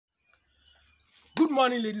Good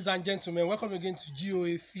morning, ladies and gentlemen. Welcome again to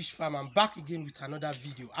G.O.A Fish Farm. I'm back again with another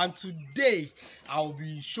video, and today I'll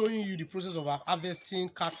be showing you the process of harvesting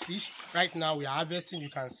catfish. Right now we are harvesting, you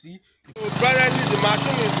can see. So presently the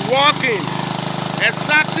machine is working,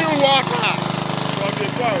 extracting water from the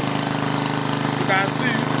pond. You can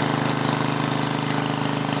see.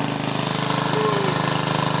 So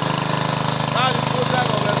that's the process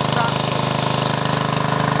of extraction.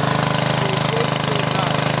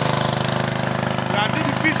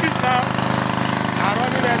 Fishes now are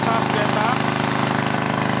running better.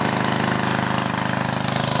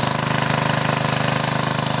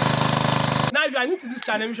 Now, if you are new to this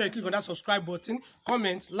channel, make sure you click on that subscribe button,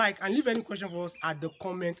 comment, like, and leave any question for us at the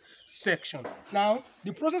comment section. Now,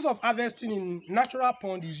 the process of harvesting in natural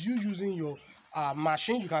pond is you using your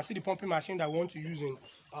machine. You can see the pumping machine that we want to use in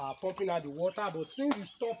pumping out the water. But since it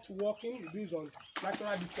stopped working, based on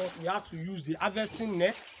natural default, we have to use the harvesting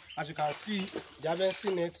net. As you can see, the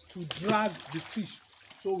harvesting net to drag the fish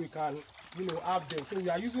so we can, have them. So we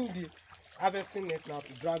are using the harvesting net now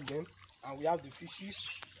to drag them, and we have the fishes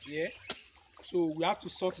here. So we have to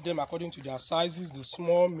sort them according to their sizes, the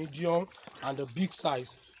small, medium, and the big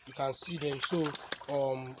size. You can see them. So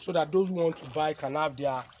so that those who want to buy can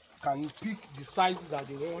pick the sizes that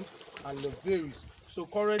they want, and the varies. So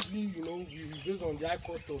currently, based on the high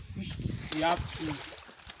cost of fish, we have to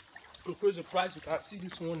increase the price. You can see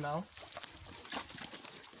this one now.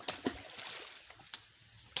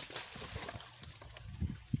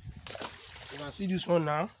 You can see this one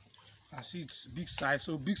now. I see it's big size.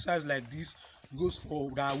 So big size like this goes for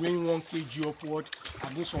that weighing 1 kg upward,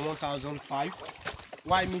 and goes for 1,005.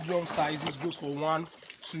 While medium sizes goes for 1,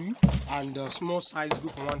 2, and the small size go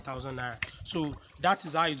for 1,000 naira. So that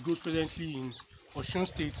is how it goes presently in Osun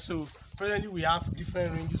State. So presently we have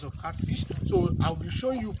different ranges of catfish. So I'll be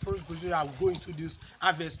showing you procedures. I will go into this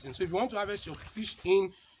harvesting. So if you want to harvest your fish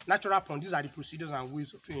in natural pond, these are the procedures and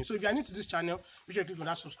ways of training. So if you are new to this channel, make sure you click on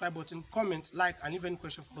that subscribe button, comment, like, and leave any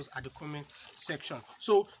question for us at the comment section.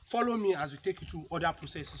 So follow me as we take you through other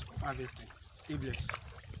processes of harvesting. Stay blessed.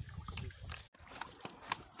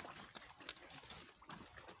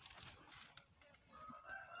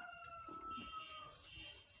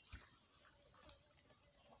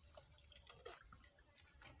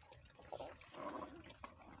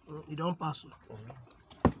 You don't pass. You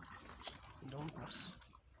don't pass.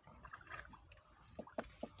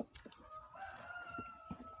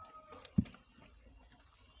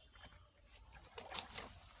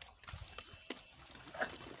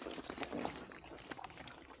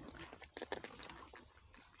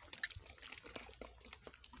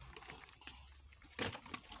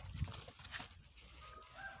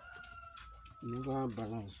 Never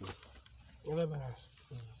balance. Never balance.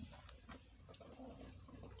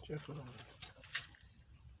 Check for them.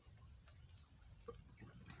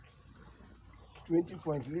 20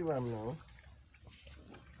 point, leave them now.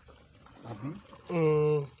 Abi?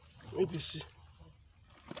 Maybe see.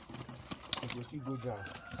 If you see go down.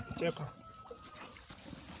 Check her.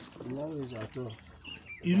 You not reach at all.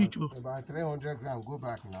 You reach about 300 grams, go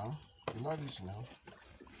back now. You not reach now.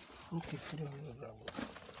 Okay, 300 grams.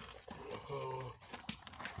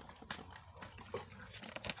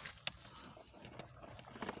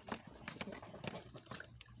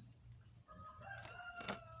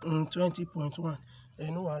 20.1.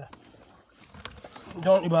 You know what?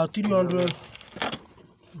 Down about 300.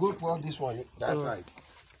 Go pour this one that side.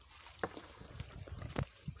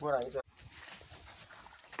 What is that?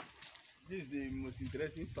 This is the most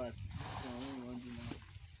interesting part.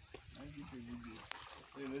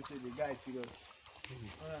 The guy is serious.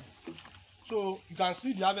 Alright. So you can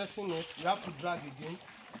see the harvesting net. You have to drag again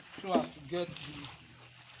so as to get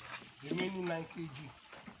the remaining 9 kg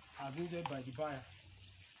harvested by the buyer,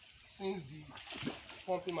 since the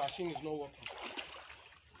pumping machine is not working.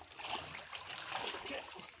 Okay.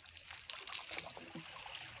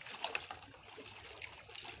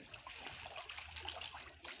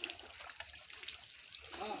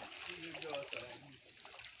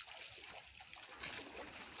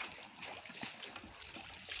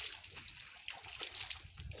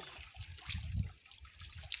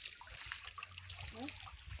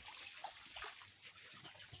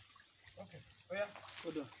 Okay. Oh yeah.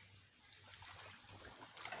 Hold on.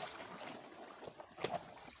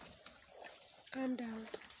 Calm down.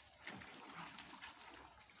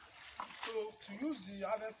 So to use the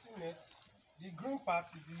harvesting net, the green part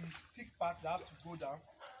is the thick part that has to go down,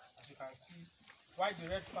 as you can see, while the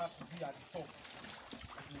red part will be at the top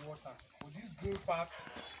of the water. But this green part,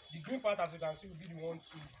 the green part, as you can see, will be the one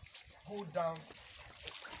to go down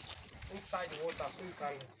inside the water, so you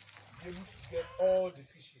can be able to get all the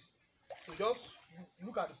fishes. So just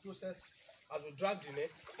look at the process as we drag the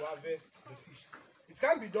net to harvest the fish. It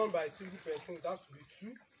can be done by a single person. It has to be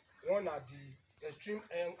two, one at the extreme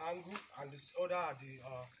angle and the other at the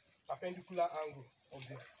perpendicular angle of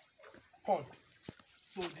the pond.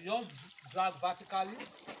 So they just drag vertically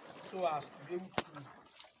so as to be able to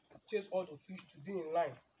chase all the fish to be in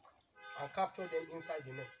line and capture them inside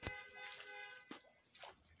the net.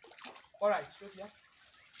 Alright, so yeah.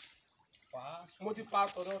 Fast.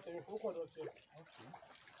 Part or not?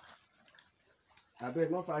 I bet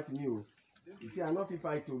not fight me. You see, I not fit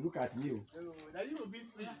fight to look at me. Now you will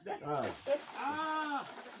beat me.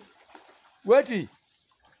 Wait.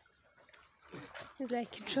 It's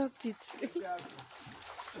like he dropped it.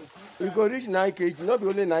 We go reach 9 kg, not be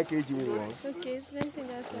only 9 kg we want. Okay, it's plenty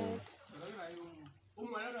that side.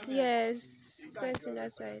 Yes, it's plenty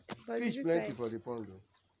that side. But Fish this plenty side, for the pond.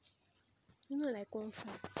 you know, like 1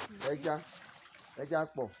 farm. Eja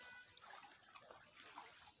pọ̀.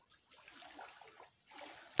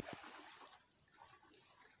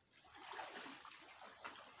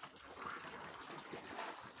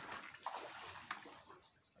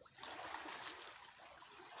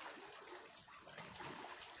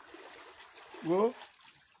 Well,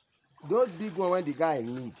 those big one when the guy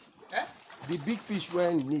need, the big fish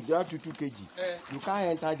when he need, up to 2 kg. You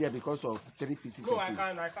can't enter there because of 3 pieces no, of I fish.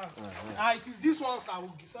 can't. It is this ones I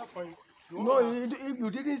will sell for you. No, if you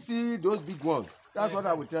didn't see those big ones, that's what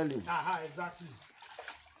I will tell him. Exactly.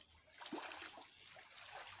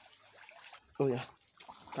 Oh yeah,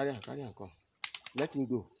 carry on, come. Let him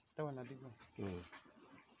go. That one a big one.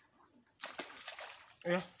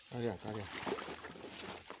 Yeah. Carry on.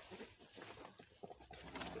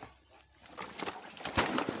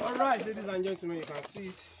 Alright, ladies and gentlemen, you can see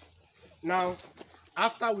it. Now,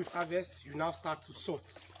 after we harvest, you now start to sort.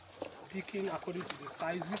 Picking according to the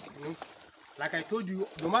sizes, you know. Like I told you,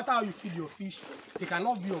 no matter how you feed your fish, they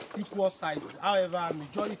cannot be of equal size. However,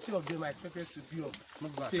 majority of them are expected to be of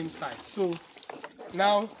same size. So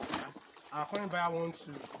now our current buyer wants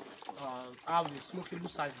to have a smokeable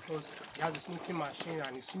size because he has a smoking machine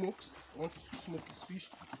and he smokes. He wants to smoke his fish.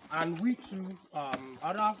 And we too,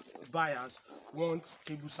 other buyers want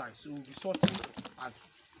table size. So we'll be sorting at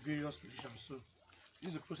various positions. So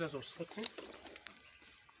this is the process of sorting.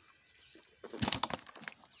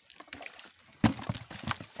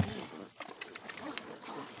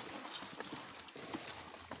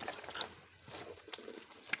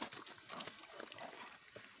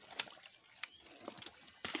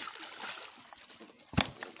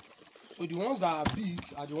 So the ones that are big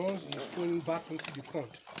are the ones he's throwing back into the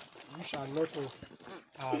pond, which are not of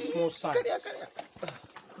small size.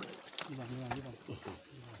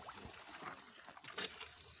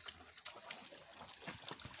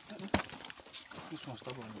 This one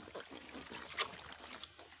stubborn.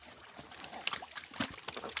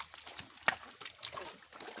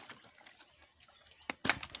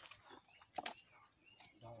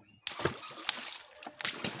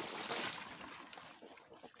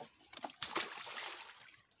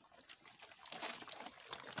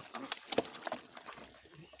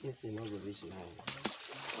 Nothing not go reach 9.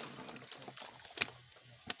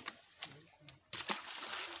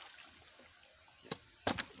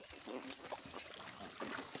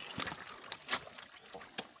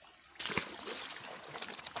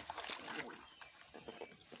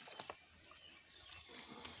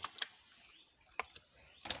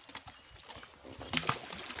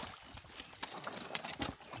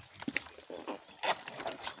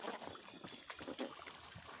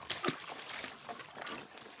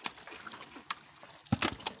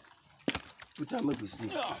 Put time to see.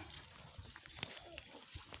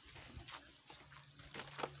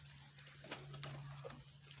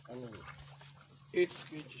 8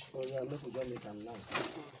 kg. Oh yeah, make we just make am now.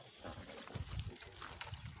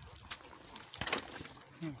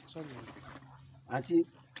 Sorry. Auntie,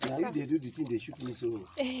 now you they do the thing they shoot me so.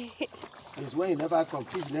 Since when you never come,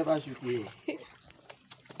 please never shoot me.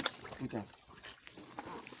 Put am.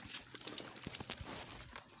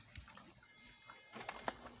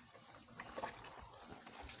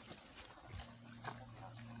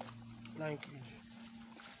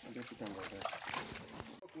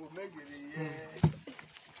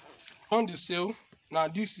 On the sale, now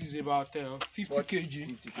this is about 50 kg.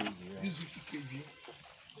 50 kg, yeah. This is 50 kg.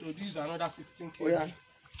 So this is another 16 kg. Oh yeah.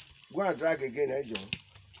 Go and drag again, eh, John?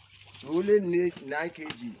 You only need 9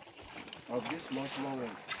 kg of these small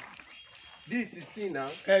ones. This is 16 now.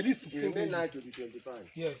 This is You 16 remain kg. 9 to be 25.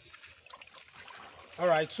 Yes.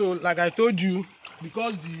 Alright, so like I told you,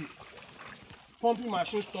 because the pumping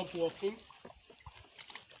machine stopped working.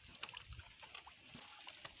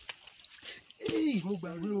 Hey,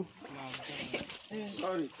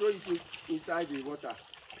 Sorry, throw it inside the water.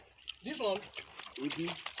 This one It big.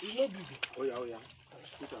 is no big. Oh yeah.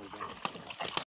 Put it down.